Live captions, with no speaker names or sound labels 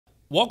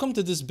Welcome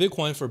to this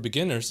Bitcoin for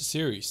Beginners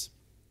series.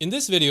 In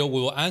this video, we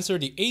will answer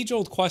the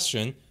age-old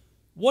question,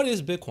 what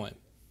is Bitcoin?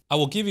 I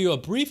will give you a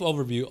brief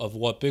overview of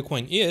what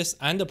Bitcoin is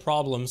and the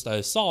problems that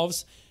it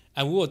solves,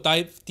 and we will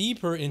dive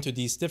deeper into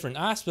these different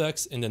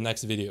aspects in the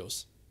next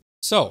videos.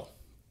 So,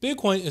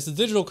 Bitcoin is a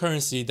digital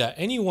currency that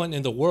anyone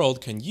in the world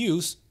can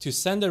use to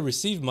send and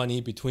receive money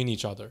between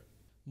each other.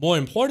 More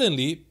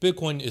importantly,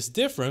 Bitcoin is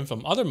different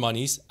from other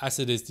monies as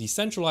it is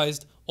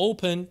decentralized,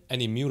 open, and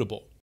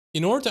immutable.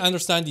 In order to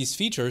understand these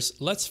features,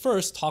 let's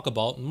first talk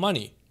about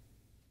money.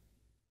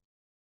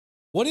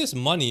 What is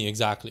money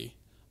exactly?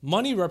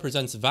 Money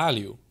represents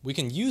value. We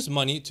can use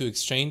money to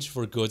exchange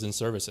for goods and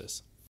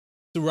services.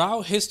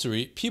 Throughout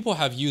history, people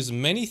have used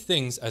many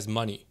things as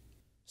money.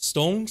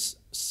 Stones,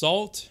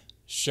 salt,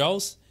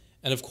 shells,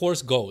 and of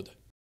course gold.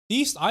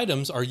 These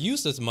items are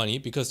used as money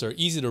because they're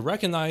easy to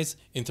recognize,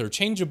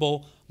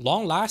 interchangeable,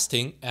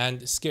 long-lasting,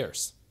 and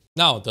scarce.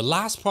 Now, the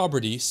last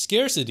property,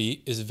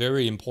 scarcity, is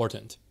very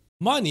important.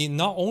 Money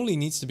not only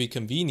needs to be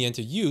convenient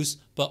to use,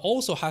 but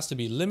also has to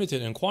be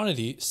limited in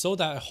quantity so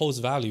that it holds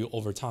value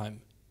over time.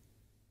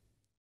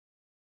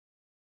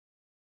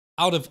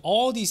 Out of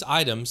all these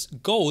items,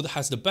 gold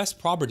has the best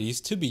properties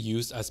to be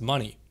used as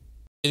money.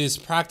 It is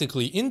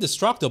practically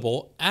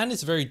indestructible and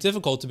it's very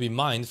difficult to be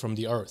mined from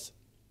the earth.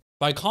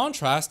 By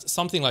contrast,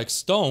 something like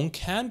stone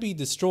can be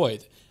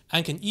destroyed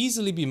and can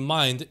easily be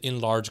mined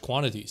in large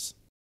quantities.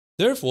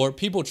 Therefore,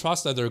 people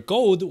trust that their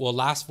gold will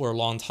last for a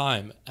long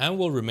time and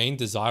will remain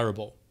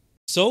desirable.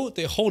 So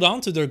they hold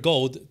on to their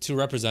gold to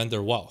represent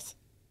their wealth.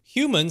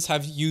 Humans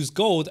have used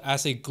gold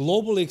as a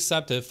globally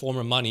accepted form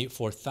of money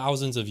for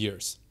thousands of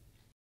years.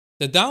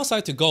 The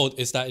downside to gold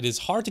is that it is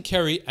hard to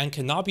carry and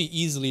cannot be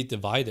easily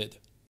divided.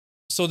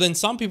 So then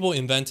some people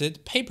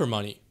invented paper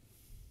money.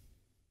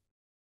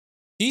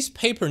 These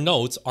paper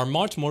notes are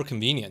much more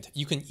convenient.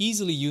 You can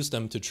easily use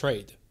them to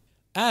trade.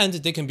 And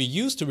they can be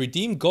used to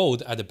redeem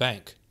gold at the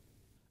bank.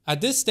 At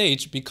this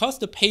stage, because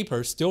the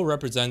paper still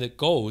represented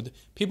gold,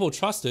 people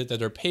trusted that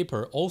their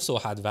paper also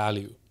had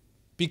value.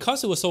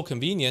 Because it was so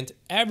convenient,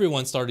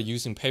 everyone started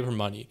using paper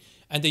money,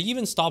 and they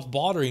even stopped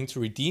bothering to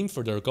redeem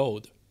for their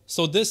gold.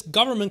 So this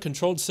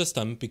government-controlled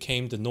system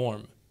became the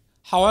norm.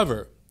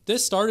 However,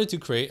 this started to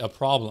create a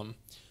problem.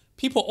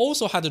 People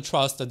also had to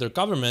trust that their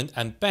government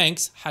and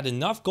banks had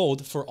enough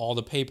gold for all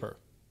the paper.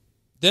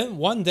 Then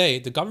one day,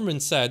 the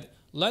government said,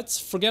 let's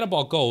forget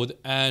about gold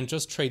and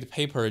just trade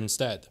paper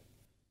instead.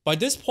 By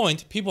this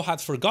point, people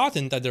had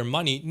forgotten that their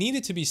money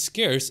needed to be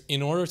scarce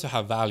in order to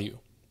have value.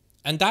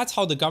 And that's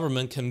how the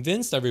government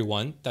convinced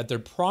everyone that their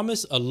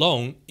promise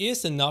alone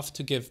is enough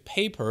to give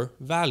paper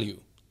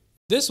value.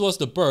 This was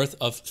the birth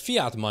of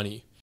fiat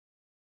money.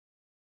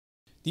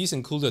 These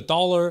include the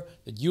dollar,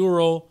 the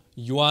euro,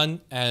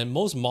 yuan, and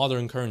most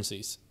modern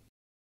currencies.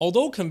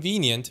 Although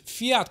convenient,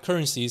 fiat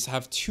currencies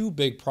have two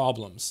big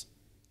problems.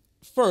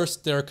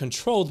 First, they are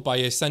controlled by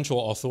a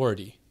central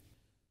authority.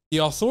 The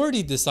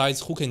authority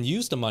decides who can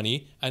use the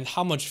money and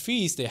how much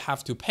fees they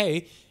have to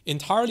pay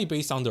entirely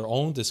based on their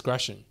own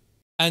discretion.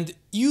 And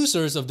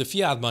users of the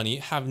fiat money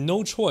have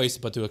no choice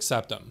but to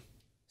accept them.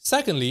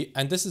 Secondly,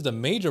 and this is the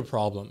major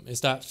problem,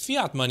 is that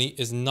fiat money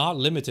is not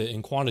limited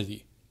in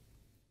quantity.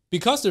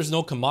 Because there's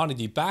no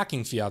commodity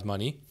backing fiat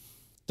money,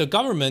 the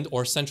government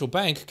or central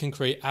bank can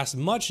create as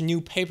much new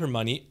paper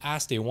money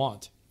as they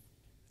want.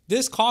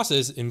 This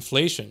causes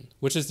inflation,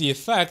 which is the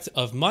effect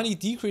of money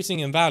decreasing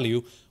in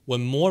value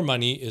when more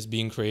money is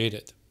being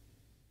created.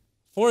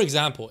 For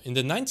example, in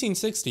the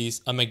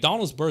 1960s, a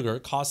McDonald's burger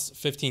costs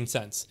 15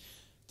 cents.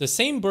 The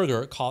same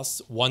burger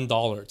costs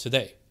 $1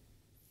 today.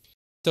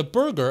 The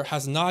burger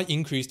has not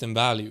increased in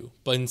value,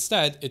 but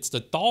instead it's the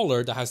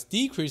dollar that has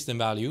decreased in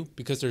value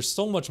because there's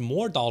so much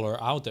more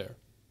dollar out there.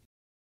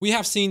 We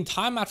have seen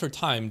time after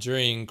time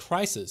during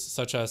crises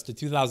such as the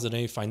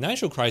 2008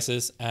 financial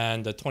crisis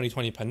and the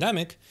 2020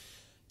 pandemic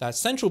that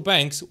central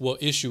banks will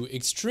issue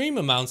extreme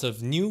amounts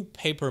of new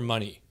paper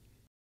money.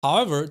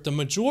 However, the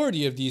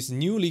majority of these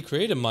newly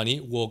created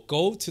money will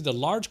go to the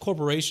large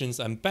corporations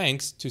and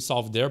banks to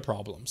solve their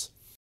problems,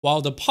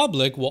 while the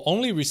public will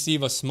only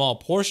receive a small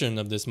portion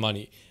of this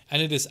money,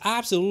 and it is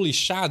absolutely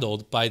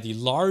shadowed by the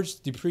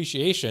large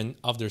depreciation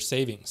of their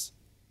savings.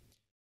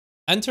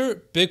 Enter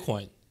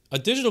Bitcoin, a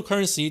digital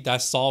currency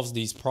that solves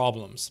these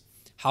problems.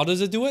 How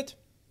does it do it?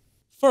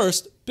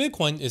 First,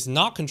 Bitcoin is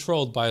not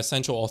controlled by a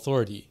central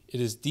authority.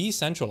 It is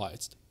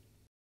decentralized.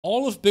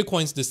 All of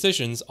Bitcoin's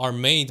decisions are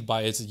made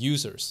by its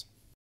users.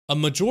 A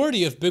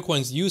majority of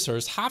Bitcoin's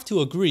users have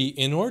to agree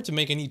in order to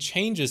make any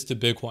changes to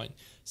Bitcoin,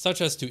 such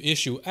as to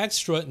issue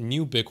extra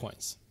new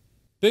Bitcoins.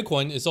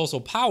 Bitcoin is also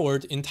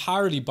powered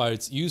entirely by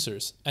its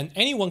users, and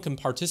anyone can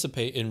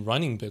participate in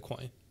running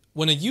Bitcoin.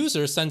 When a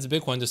user sends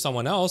Bitcoin to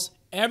someone else,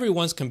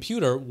 everyone's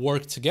computer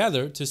works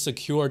together to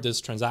secure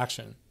this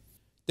transaction.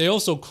 They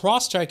also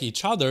cross-check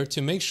each other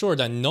to make sure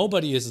that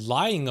nobody is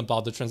lying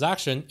about the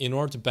transaction in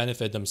order to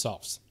benefit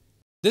themselves.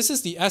 This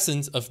is the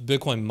essence of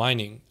Bitcoin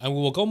mining, and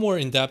we will go more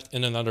in depth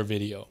in another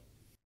video.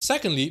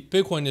 Secondly,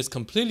 Bitcoin is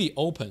completely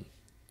open.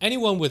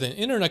 Anyone with an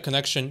internet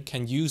connection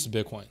can use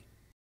Bitcoin.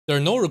 There are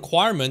no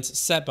requirements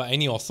set by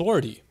any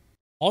authority.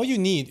 All you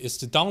need is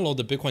to download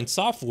the Bitcoin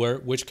software,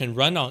 which can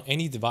run on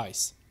any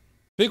device.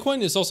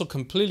 Bitcoin is also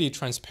completely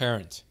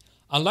transparent.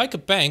 Unlike a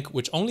bank,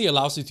 which only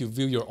allows you to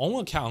view your own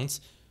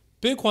accounts,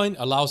 Bitcoin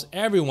allows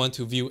everyone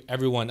to view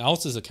everyone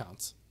else's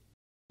accounts.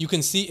 You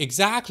can see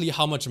exactly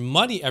how much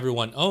money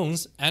everyone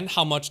owns and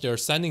how much they are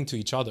sending to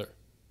each other.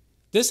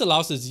 This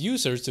allows its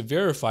users to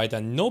verify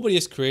that nobody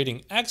is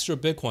creating extra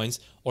Bitcoins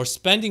or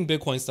spending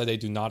Bitcoins that they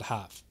do not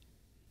have.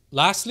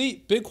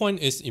 Lastly, Bitcoin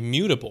is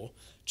immutable.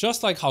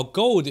 Just like how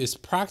gold is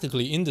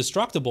practically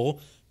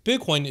indestructible,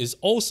 Bitcoin is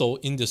also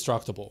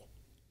indestructible.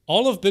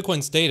 All of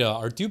Bitcoin's data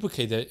are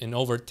duplicated in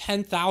over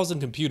 10,000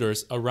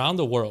 computers around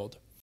the world.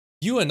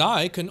 You and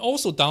I can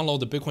also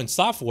download the Bitcoin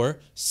software,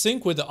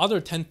 sync with the other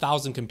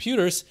 10,000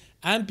 computers,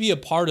 and be a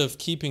part of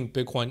keeping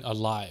Bitcoin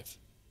alive.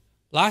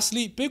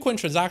 Lastly, Bitcoin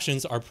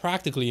transactions are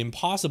practically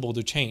impossible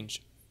to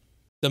change.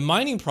 The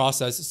mining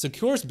process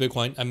secures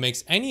Bitcoin and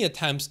makes any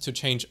attempts to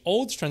change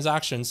old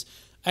transactions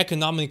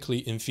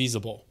economically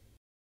infeasible.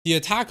 The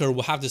attacker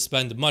will have to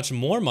spend much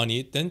more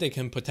money than they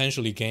can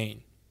potentially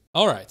gain.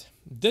 Alright,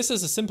 this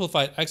is a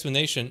simplified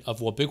explanation of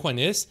what Bitcoin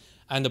is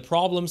and the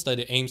problems that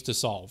it aims to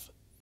solve.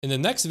 In the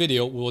next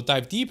video, we will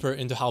dive deeper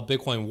into how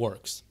Bitcoin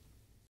works.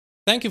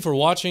 Thank you for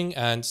watching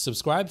and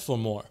subscribe for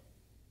more.